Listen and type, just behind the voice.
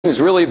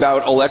is really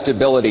about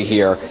electability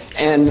here,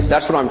 and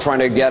that's what I'm trying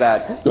to get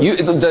at.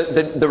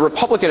 The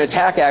Republican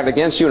Attack Act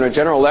against you in a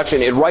general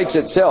election, it writes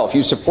itself.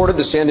 You supported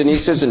the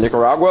Sandinistas in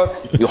Nicaragua,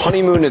 you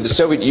honeymooned in the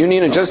Soviet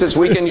Union, and just this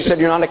weekend you said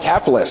you're not a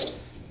capitalist.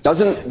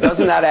 Doesn't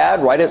that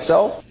ad write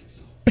itself?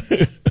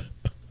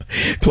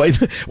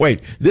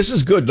 Wait, this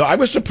is good. I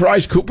was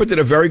surprised. Cooper did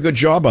a very good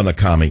job on the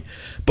commie.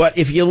 But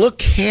if you look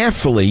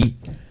carefully,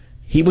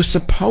 he was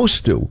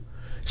supposed to.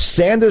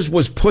 Sanders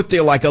was put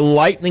there like a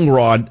lightning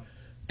rod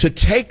to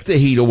take the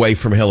heat away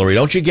from Hillary.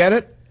 Don't you get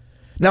it?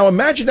 Now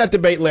imagine that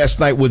debate last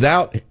night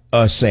without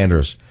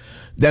Sanders.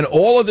 Then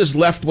all of this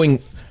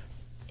left-wing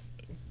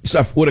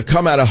stuff would have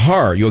come out of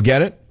her. You'll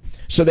get it?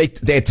 So they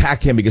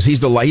attack him because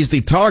he's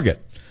the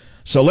target.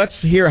 So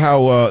let's hear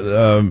how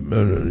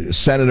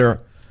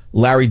Senator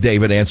Larry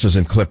David answers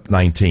in clip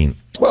 19.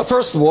 Well,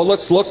 first of all,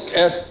 let's look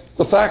at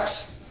the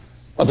facts.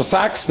 The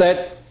facts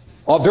that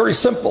are very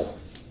simple.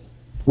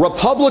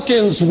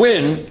 Republicans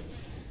win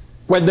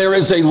when there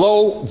is a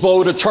low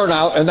voter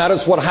turnout, and that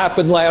is what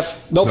happened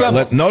last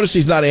November. Notice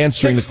he's not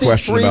answering the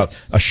question about,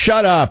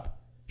 shut up,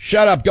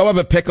 go have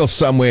a pickle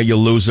somewhere, you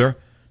loser.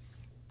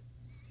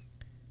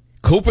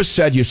 Cooper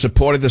said you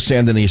supported the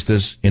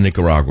Sandinistas in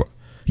Nicaragua.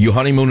 You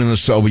honeymooned in the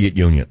Soviet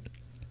Union.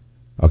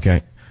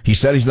 Okay? He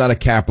said he's not a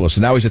capitalist,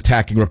 and now he's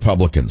attacking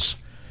Republicans.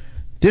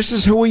 This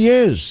is who he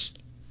is.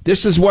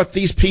 This is what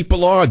these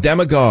people are,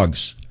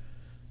 demagogues.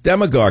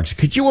 Demagogues.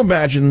 Could you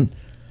imagine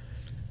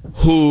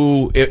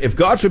who, if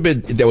God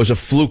forbid there was a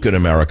fluke in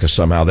America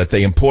somehow, that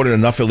they imported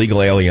enough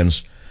illegal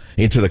aliens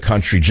into the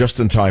country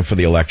just in time for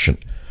the election?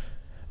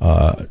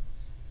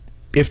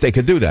 If they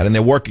could do that, and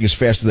they're working as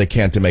fast as they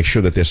can to make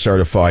sure that they're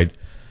certified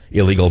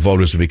illegal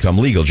voters to become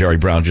legal. Jerry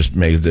Brown just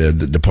made the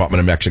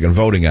Department of Mexican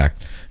Voting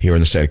Act here in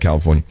the state of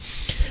California.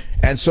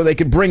 And so they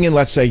could bring in,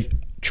 let's say,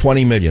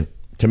 20 million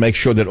to make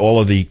sure that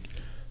all of the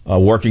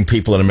working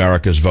people in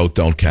America's vote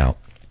don't count.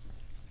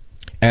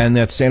 And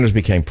that Sanders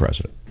became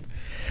president.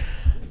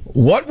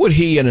 What would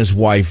he and his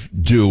wife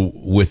do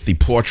with the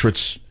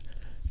portraits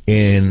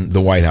in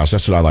the White House?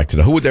 That's what I'd like to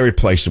know. Who would they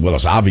replace it with?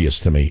 It's obvious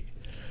to me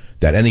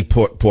that any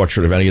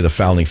portrait of any of the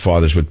founding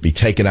fathers would be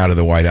taken out of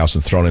the White House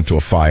and thrown into a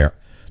fire.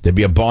 There'd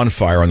be a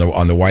bonfire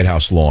on the White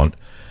House lawn.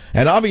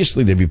 And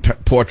obviously there'd be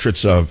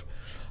portraits of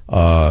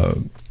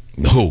who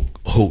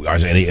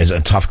is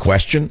a tough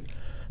question.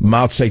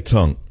 Mao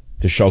Zedong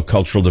to show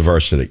cultural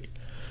diversity.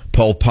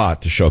 Pol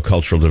Pot to show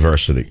cultural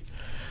diversity.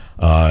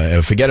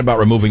 And forget about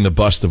removing the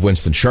bust of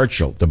Winston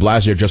Churchill. De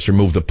Blasio just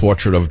removed the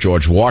portrait of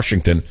George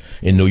Washington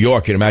in New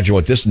York. You can imagine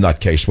what this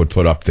nutcase would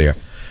put up there.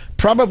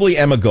 Probably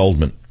Emma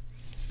Goldman.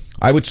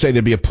 I would say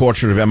there'd be a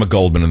portrait of Emma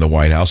Goldman in the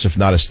White House, if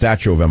not a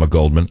statue of Emma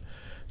Goldman.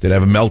 They'd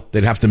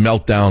have to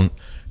melt down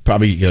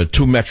probably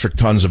 2 metric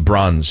tons of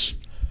bronze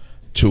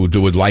to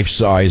do it life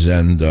size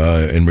and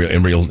in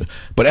real.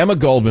 But Emma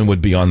Goldman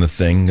would be on the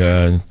thing,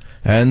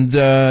 and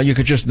you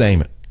could just name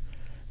it.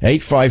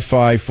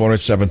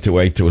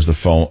 855-400-7282 is the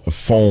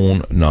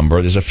phone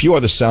number. There's a few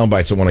other sound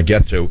bites I want to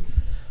get to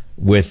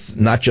with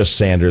not just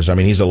Sanders. I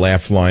mean, he's a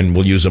laugh line.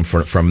 We'll use him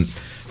from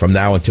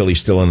now until he's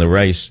still in the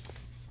race.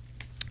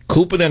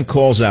 Cooper then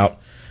calls out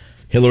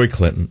Hillary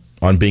Clinton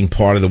on being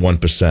part of the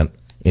 1%.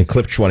 In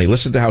clip 20,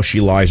 listen to how she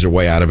lies her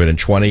way out of it in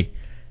clip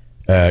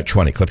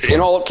 20.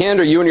 In all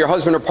candor, you and your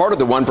husband are part of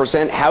the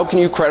 1%. How can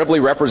you credibly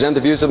represent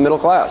the views of the middle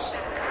class?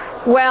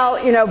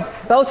 Well, you know,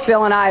 both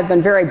Bill and I have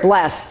been very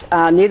blessed.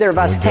 Neither of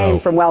us came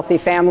from wealthy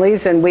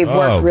families, and we've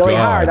worked really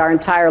hard our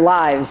entire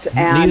lives.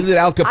 And neither did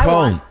Al Capone. I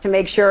want to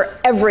make sure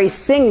every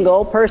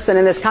single person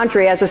in this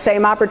country has the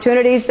same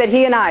opportunities that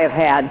he and I have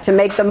had to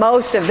make the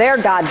most of their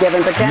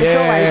God-given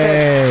potential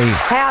and to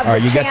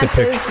have the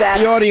chances that...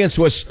 The audience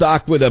was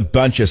stocked with a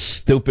bunch of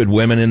stupid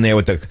women in there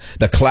with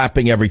the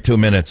clapping every 2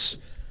 minutes.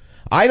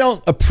 I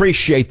don't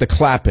appreciate the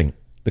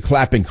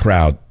clapping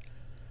crowd.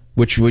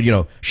 Which would,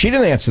 she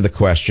didn't answer the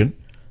question.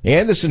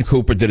 Anderson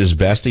Cooper did his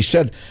best. He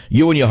said,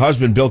 you and your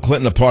husband, Bill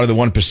Clinton, are part of the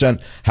 1%.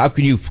 How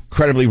can you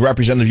credibly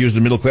represent the views of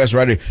the middle class?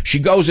 Right? She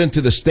goes into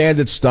the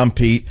standard stump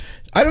heat.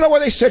 I don't know why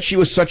they said she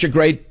was such a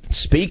great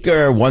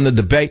speaker, won the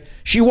debate.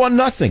 She won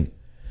nothing.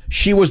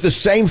 She was the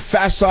same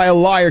facile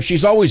liar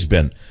she's always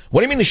been.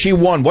 What do you mean that she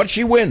won? What did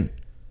she win?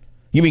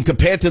 You mean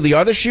compared to the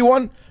others she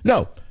won?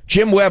 No.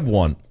 Jim Webb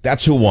won.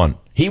 That's who won.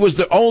 He was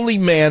the only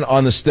man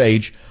on the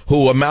stage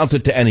who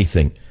amounted to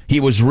anything. He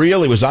was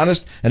real, he was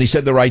honest, and he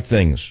said the right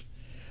things.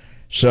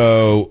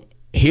 So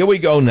here we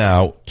go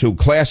now to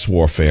class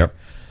warfare.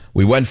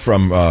 We went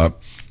from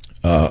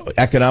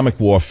economic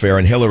warfare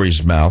in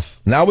Hillary's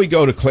mouth. Now we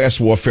go to class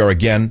warfare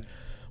again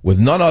with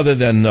none other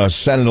than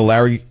Senator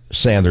Larry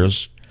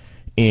Sanders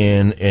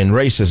in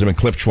racism in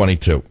clip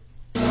 22.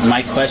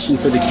 My question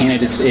for the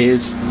candidates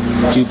is,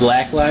 do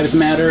Black Lives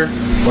Matter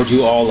or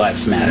do all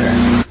lives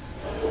matter?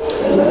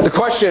 The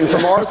question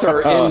from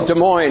Arthur in Des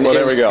Moines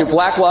is, do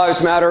Black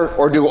Lives Matter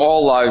or do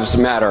all lives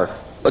matter?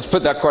 Let's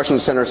put that question to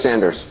Senator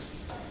Sanders.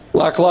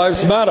 Black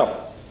Lives Matter.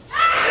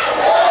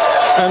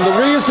 And the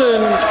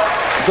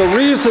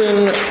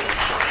reason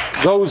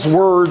those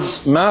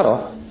words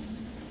matter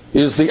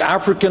is the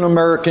African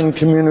American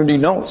community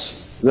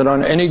knows that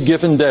on any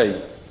given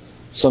day,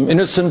 some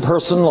innocent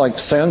person like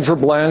Sandra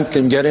Bland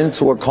can get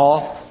into a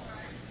car,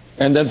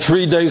 and then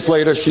 3 days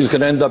later she's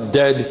going to end up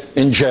dead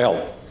in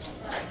jail,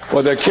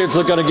 or their kids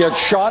are going to get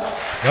shot?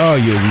 Oh,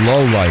 you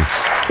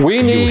lowlife.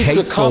 We need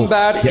to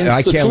combat institutional...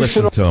 I can't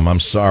listen to him. I'm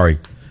sorry.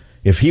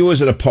 If he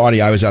was at a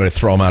party, I was out to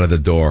throw him out of the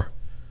door.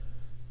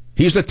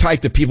 He's the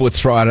type that people would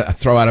throw out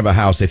of a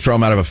house. They throw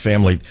him out of a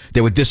family.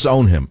 They would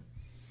disown him.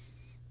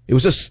 It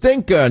was a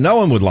stinker. No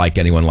one would like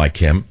anyone like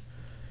him.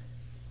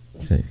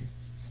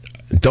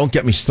 Don't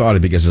get me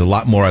started, because there's a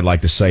lot more I'd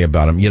like to say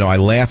about him. You know, I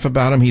laugh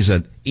about him. He's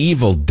an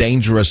evil,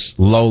 dangerous,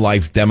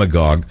 low-life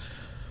demagogue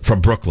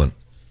from Brooklyn.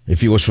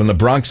 If he was from the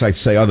Bronx, I'd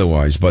say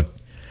otherwise, but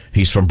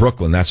he's from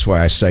Brooklyn. That's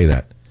why I say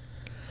that.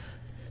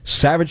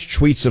 Savage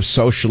tweets of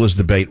socialist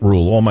debate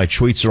rule. All my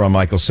tweets are on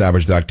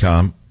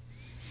michaelsavage.com.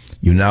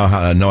 You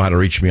now know how to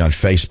reach me on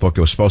Facebook.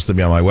 It was supposed to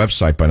be on my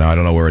website by now. I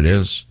don't know where it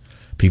is.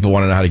 People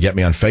want to know how to get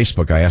me on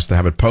Facebook. I asked to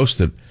have it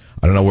posted.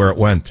 I don't know where it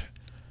went.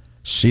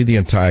 See the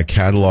entire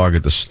catalog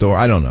at the store.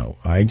 I don't know.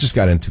 I just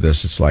got into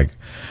this. It's like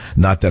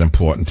not that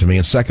important to me.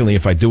 And secondly,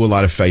 if I do a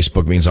lot of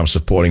Facebook, it means I'm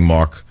supporting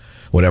Mark,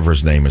 whatever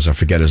his name is. I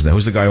forget his name.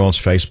 Who's the guy who owns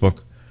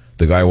Facebook?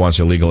 The guy who wants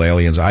illegal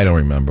aliens? I don't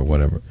remember.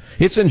 Whatever.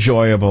 It's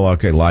enjoyable.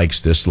 Okay, likes,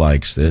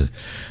 dislikes.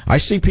 I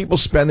see people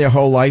spend their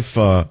whole life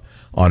on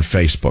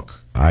Facebook.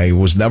 I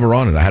was never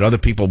on it. I had other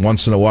people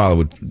once in a while who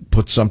would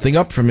put something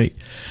up for me.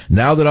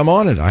 Now that I'm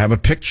on it, I have a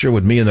picture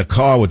with me in the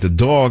car with the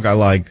dog I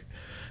like.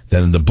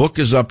 Then the book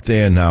is up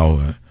there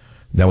now.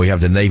 Now we have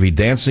the Navy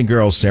Dancing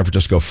Girls. San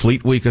Francisco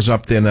Fleet Week is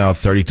up there now.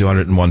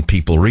 3,201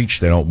 people reach.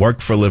 They don't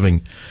work for a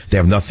living. They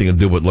have nothing to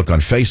do but look on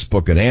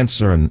Facebook and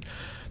answer. And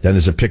then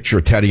there's a picture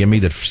of Teddy and me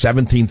that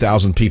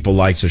 17,000 people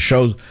likes. It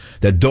shows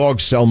that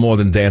dogs sell more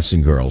than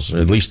dancing girls,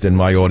 at least in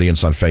my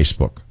audience on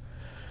Facebook.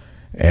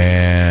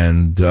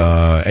 And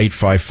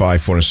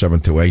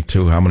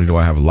 855-407-282. How many do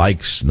I have?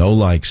 Likes, no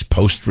likes,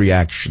 post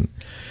reaction.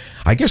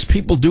 I guess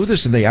people do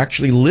this and they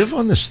actually live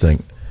on this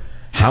thing.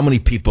 How many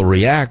people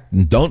react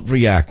and don't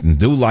react and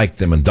do like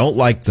them and don't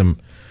like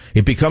them?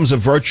 It becomes a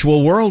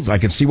virtual world. I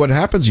can see what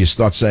happens. You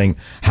start saying,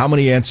 how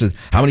many answered,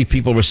 how many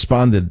people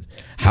responded,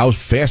 how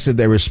fast did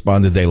they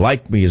respond, did they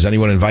like me, is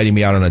anyone inviting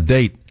me out on a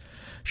date,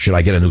 should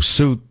I get a new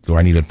suit, do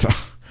I need a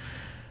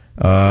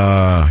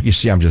you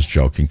see, I'm just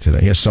joking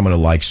today. Here's someone who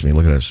likes me.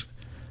 Look at this.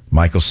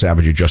 Michael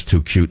Savage, you're just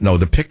too cute. No,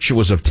 the picture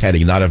was of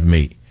Teddy, not of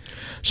me.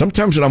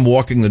 Sometimes when I'm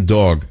walking the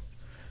dog,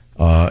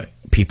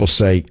 people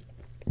say,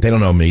 they don't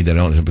know me, they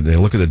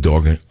look at the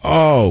dog and,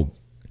 oh,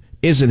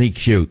 isn't he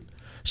cute?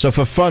 So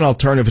for fun, I'll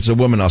turn, if it's a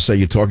woman, I'll say,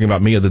 you're talking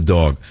about me or the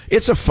dog.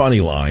 It's a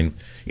funny line.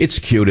 It's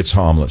cute. It's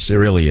harmless. It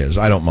really is.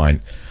 I don't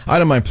mind. I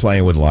don't mind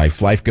playing with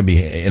life. Life can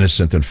be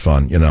innocent and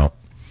fun, you know.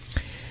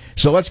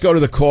 So let's go to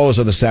the callers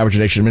of the Savage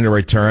Nation. I'm going to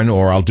return,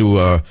 or I'll do,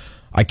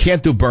 I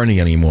can't do Bernie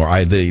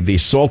anymore. The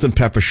salt and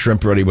pepper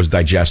shrimp already was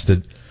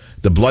digested.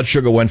 The blood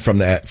sugar went from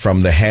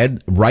the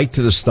head right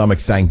to the stomach,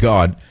 thank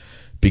God,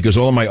 because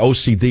all of my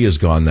OCD is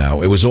gone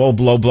now. It was all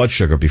low blood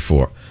sugar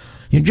before.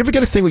 You ever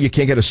get a thing where you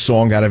can't get a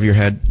song out of your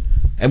head?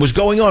 It was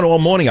going on all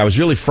morning. I was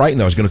really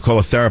frightened. I was going to call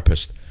a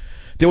therapist.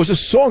 There was a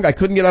song I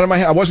couldn't get out of my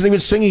head. I wasn't even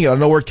singing it. I don't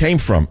know where it came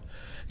from.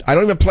 I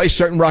don't even play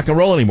certain rock and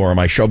roll anymore on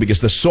my show because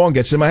the song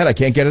gets in my head. I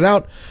can't get it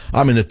out.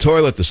 I'm in the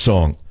toilet, the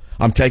song.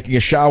 I'm taking a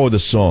shower, the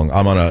song.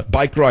 I'm on a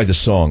bike ride, the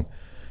song.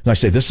 And I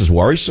say, this is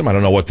worrisome. I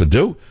don't know what to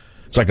do.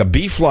 It's like a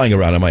bee flying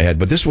around in my head.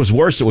 But this was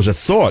worse. It was a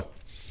thought.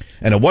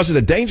 And it wasn't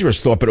a dangerous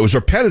thought, but it was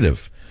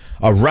repetitive.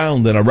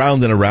 Around and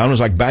around and around. It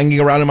was like banging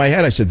around in my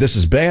head. I said, this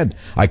is bad.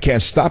 I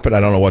can't stop it. I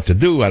don't know what to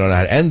do. I don't know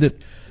how to end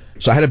it.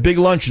 So I had a big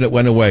lunch and it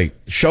went away.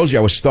 It shows you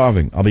I was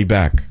starving. I'll be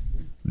back.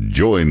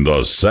 Join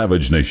the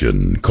Savage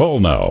Nation. Call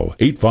now.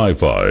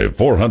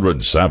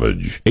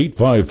 855-400-SAVAGE.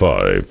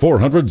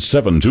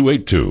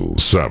 855-400-7282.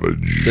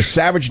 Savage. The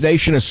Savage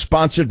Nation is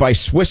sponsored by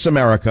Swiss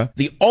America,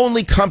 the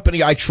only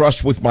company I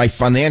trust with my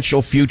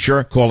financial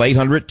future. Call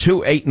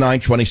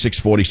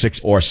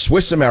 800-289-2646 or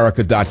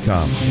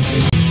SwissAmerica.com.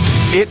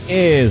 It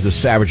is the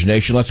Savage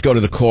Nation. Let's go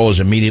to the callers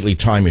immediately.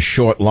 Time is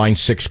short. Line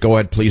 6. Go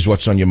ahead, please.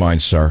 What's on your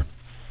mind, sir?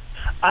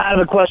 I have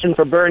a question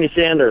for Bernie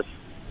Sanders.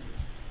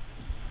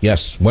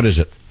 Yes. What is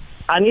it?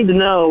 I need to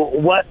know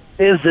what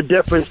is the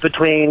difference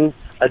between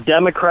a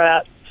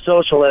Democrat,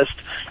 socialist,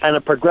 and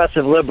a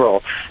progressive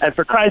liberal. And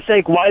for Christ's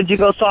sake, why did you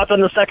go soft on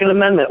the Second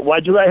Amendment? Why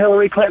did you let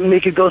Hillary Clinton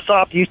make you go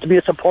soft? You used to be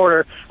a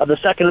supporter of the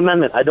Second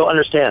Amendment. I don't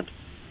understand.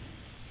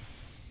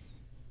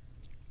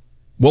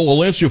 Well,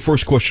 I'll answer your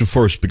first question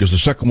first because the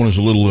second one is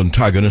a little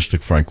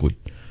antagonistic, frankly.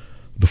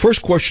 The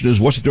first question is,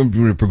 what's the difference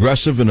between a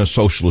progressive and a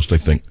socialist, I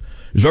think?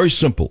 It's very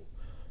simple.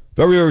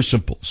 Very, very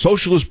simple.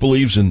 Socialist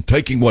believes in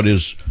taking what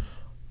is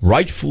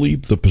rightfully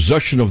the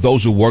possession of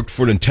those who worked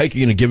for it and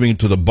taking it and giving it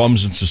to the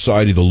bums in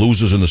society, the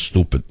losers and the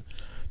stupid.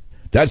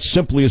 That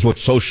simply is what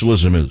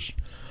socialism is.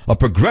 A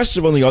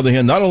progressive, on the other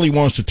hand, not only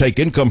wants to take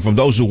income from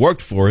those who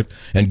worked for it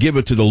and give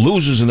it to the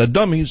losers and the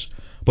dummies,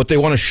 but they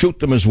want to shoot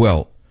them as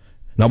well.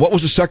 Now, what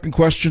was the second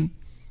question?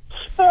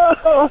 Why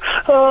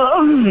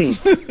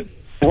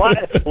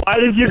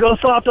did you go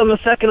soft on the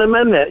Second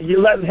Amendment? You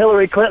let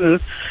Hillary Clinton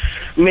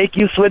make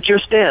you switch your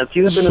stance.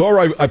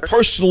 Sorry, I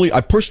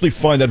personally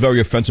find that very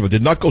offensive. I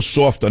did not go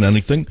soft on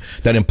anything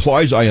that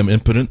implies I am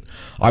impotent.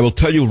 I will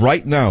tell you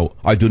right now,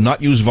 I do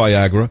not use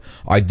Viagra.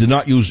 I do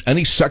not use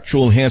any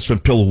sexual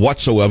enhancement pill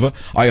whatsoever.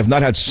 I have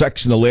not had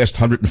sex in the last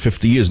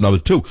 150 years, number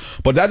two.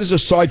 But that is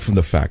aside from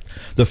the fact.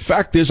 The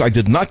fact is, I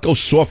did not go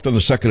soft on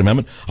the Second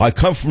Amendment. I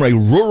come from a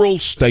rural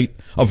state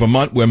of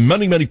Vermont where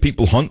many, many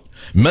people hunt.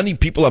 Many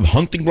people have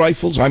hunting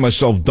rifles. I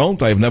myself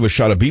don't. I have never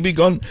shot a BB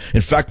gun.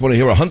 In fact, when I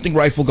hear a hunting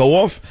rifle go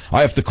off,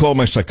 I have to call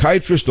my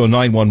psychiatrist or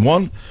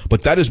 911.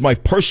 But that is my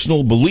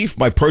personal belief,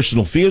 my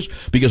personal fears,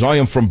 because I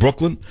am from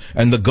Brooklyn.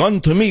 And the gun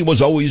to me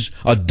was always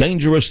a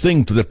dangerous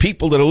thing. To the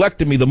people that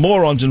elected me, the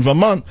morons in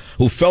Vermont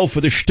who fell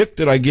for the shtick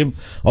that I give.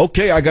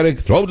 Okay, I got to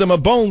throw them a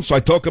bone. So I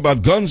talk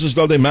about guns as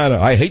though they matter.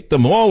 I hate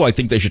them all. I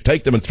think they should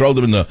take them and throw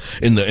them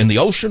in the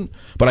ocean.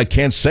 But I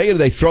can't say it.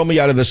 They throw me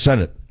out of the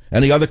Senate.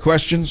 Any other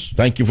questions?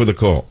 Thank you for the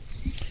call.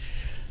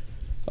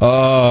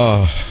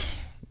 Not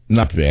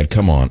bad.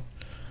 Come on.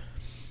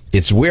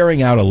 It's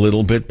wearing out a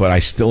little bit, but I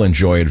still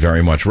enjoy it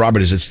very much.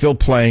 Robert, is it still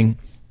playing?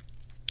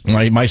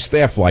 My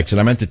staff likes it.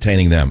 I'm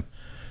entertaining them.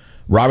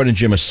 Robert and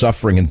Jim are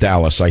suffering in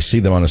Dallas. I see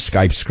them on a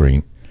Skype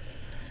screen.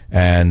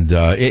 And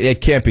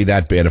it can't be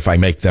that bad if I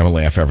make them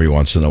laugh every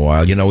once in a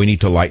while. You know, we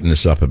need to lighten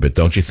this up a bit.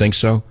 Don't you think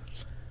so?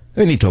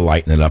 We need to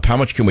lighten it up. How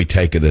much can we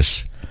take of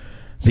this?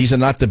 These are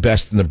not the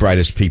best and the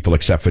brightest people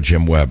except for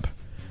Jim Webb.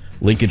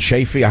 Lincoln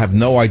Chafee, I have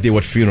no idea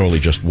what funeral he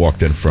just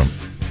walked in from.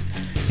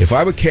 If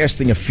I were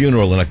casting a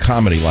funeral in a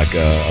comedy, like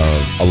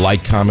a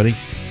light comedy,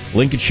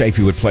 Lincoln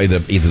Chafee would play either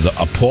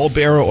a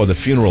pallbearer or the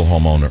funeral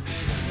home owner.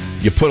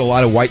 You put a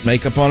lot of white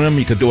makeup on him,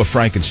 you could do a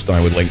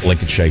Frankenstein with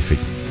Lincoln Chafee.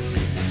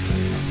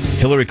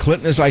 Hillary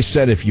Clinton, as I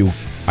said,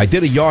 I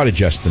did a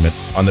yardage estimate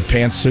on the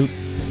pantsuit.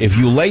 If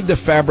you laid the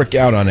fabric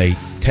out on a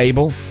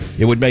table,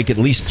 it would make at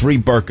least 3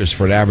 burqas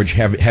for an average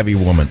heavy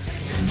woman.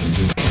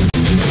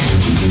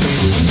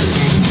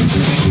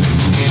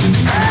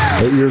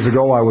 8 years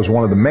ago, I was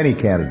one of the many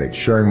candidates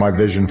sharing my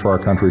vision for our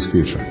country's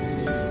future.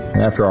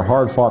 And after a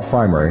hard-fought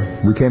primary,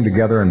 we came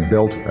together and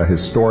built a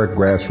historic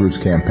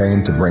grassroots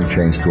campaign to bring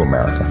change to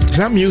America. Is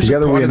that music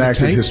together part we of the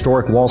enacted tape?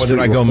 historic Wall Street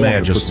reform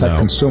to protect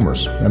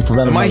consumers and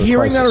prevent Am I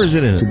hearing that, or is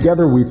it in it?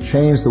 Together we've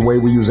changed the way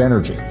we use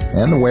energy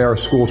and the way our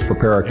schools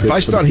prepare our kids. If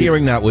I start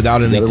hearing that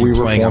without anything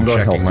playing, I'm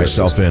checking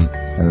myself in.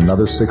 And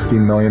another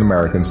 16 million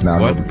Americans now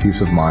know the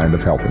peace of mind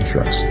of health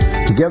insurance.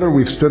 Together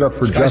we've stood up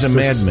for justice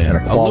and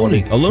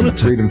equality, a lunatic. And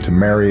the freedom to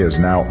marry is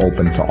now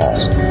open to all.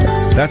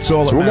 That's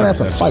all. So we're going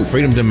to have to fight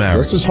freedom to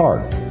marry just as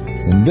hard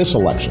in this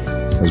election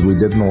as we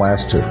did in the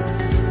last 2.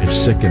 It's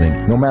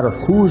sickening. No matter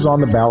who's on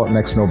the ballot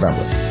next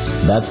November,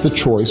 that's the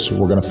choice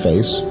we're going to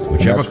face.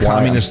 Whichever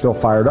communist still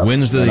fired up,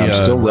 wins the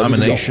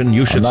nomination,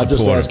 you should support. I'm not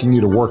just asking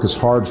you to work as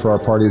hard for our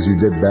party as you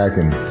did back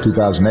in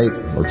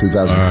 2008 or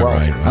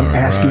 2012. I'm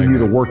asking you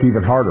to work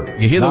even harder.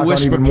 You hear the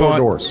whisper part?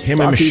 Doors.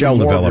 Him and Michelle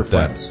developed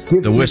that.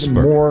 Give the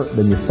whisper. More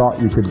than you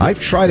thought you could. I've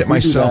tried it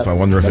myself. I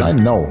wonder if I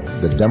know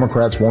that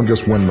Democrats won't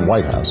just win the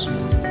White House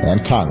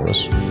and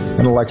Congress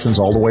and elections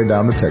all the way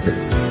down the ticket.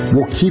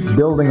 We'll keep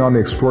building on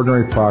the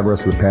extraordinary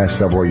progress of the past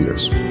several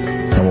years.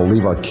 And we'll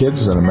leave our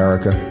kids in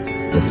America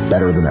that's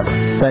better than ever.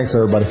 Thanks,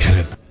 everybody.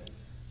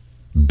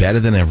 Better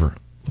than ever.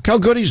 Look how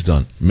good he's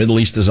done. Middle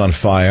East is on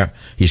fire.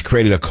 He's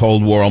created a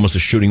Cold War, almost a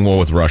shooting war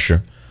with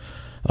Russia.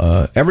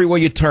 Everywhere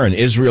you turn,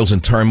 Israel's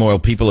in turmoil.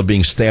 People are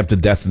being stabbed to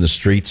death in the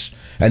streets.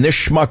 And this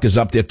schmuck is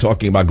up there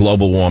talking about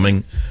global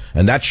warming.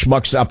 And that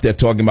schmuck's up there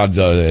talking about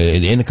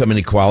income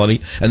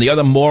inequality. And the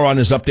other moron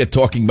is up there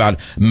talking about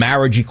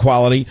marriage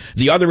equality.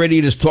 The other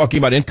idiot is talking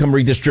about income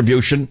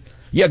redistribution.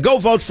 Yeah, go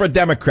vote for a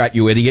Democrat,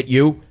 you idiot,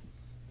 you.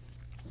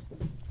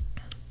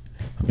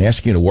 I'm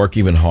asking you to work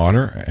even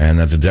harder, and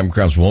that the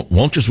Democrats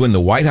won't just win the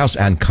White House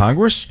and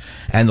Congress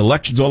and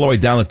elections all the way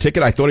down the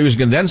ticket. I thought he was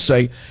going to then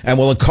say, and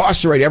we'll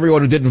incarcerate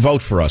everyone who didn't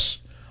vote for us.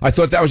 I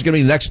thought that was going to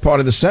be the next part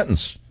of the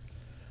sentence.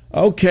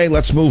 Okay,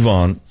 let's move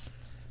on.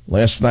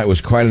 Last night was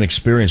quite an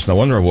experience. No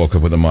wonder I woke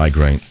up with a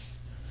migraine.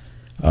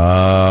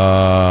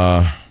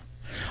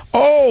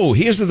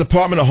 Here's the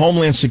Department of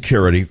Homeland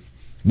Security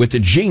with the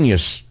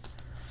genius,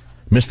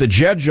 Mr.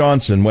 Jed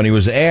Johnson, when he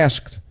was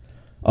asked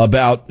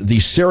about the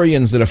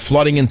Syrians that are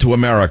flooding into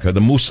America,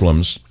 the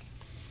Muslims.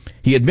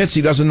 He admits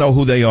he doesn't know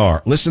who they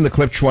are. Listen to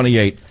clip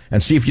 28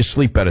 and see if you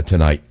sleep better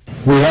tonight.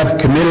 We have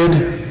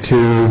committed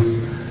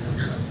to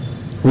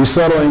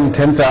resettling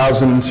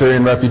 10,000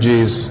 Syrian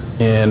refugees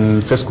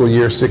in fiscal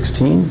year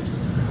 16,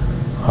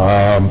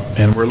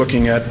 and we're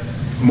looking at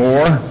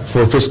more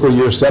for fiscal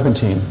year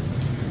 17.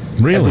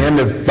 Really?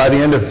 By the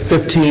end of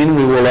 15,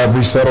 we will have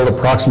resettled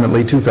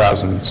approximately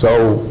 2,000.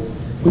 So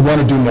we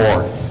want to do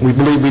more. We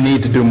believe we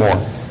need to do more.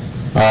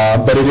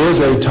 But it is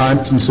a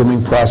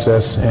time-consuming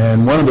process,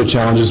 and one of the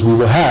challenges we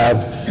will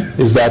have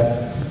is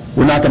that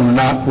we're not going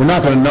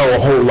to know a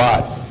whole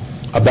lot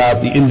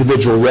about the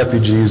individual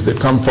refugees that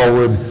come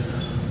forward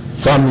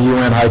from the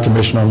UN High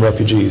Commission on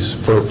Refugees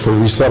for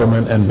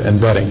resettlement and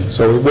vetting.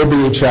 So it will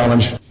be a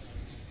challenge.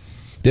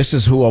 This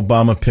is who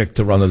Obama picked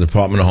to run the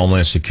Department of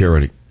Homeland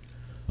Security.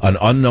 An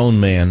unknown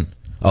man,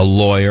 a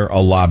lawyer, a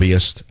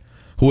lobbyist,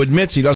 who admits he doesn't